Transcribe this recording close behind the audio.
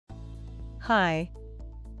Hi.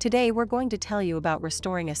 Today we're going to tell you about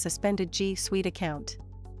restoring a suspended GSuite account.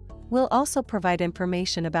 We'll also provide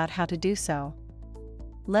information about how to do so.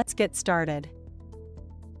 Let's get started.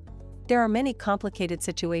 There are many complicated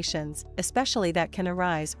situations, especially that can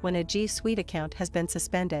arise when a GSuite account has been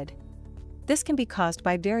suspended. This can be caused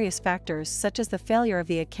by various factors such as the failure of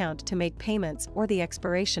the account to make payments or the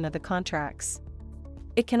expiration of the contracts.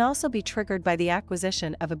 It can also be triggered by the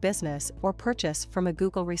acquisition of a business or purchase from a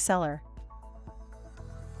Google reseller.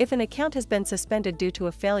 If an account has been suspended due to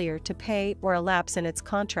a failure to pay or a lapse in its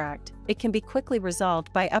contract, it can be quickly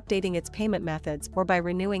resolved by updating its payment methods or by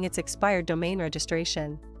renewing its expired domain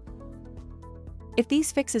registration. If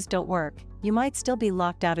these fixes don't work, you might still be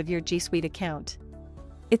locked out of your GSuite account.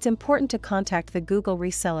 It's important to contact the Google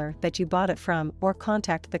reseller that you bought it from or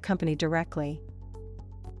contact the company directly.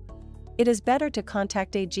 It is better to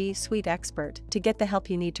contact a GSuite expert to get the help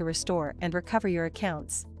you need to restore and recover your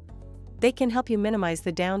accounts. They can help you minimize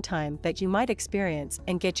the downtime that you might experience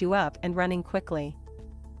and get you up and running quickly.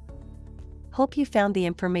 Hope you found the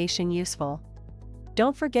information useful.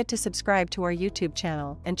 Don't forget to subscribe to our YouTube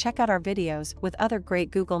channel and check out our videos with other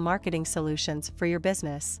great Google marketing solutions for your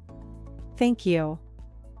business. Thank you.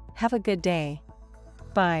 Have a good day.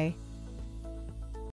 Bye.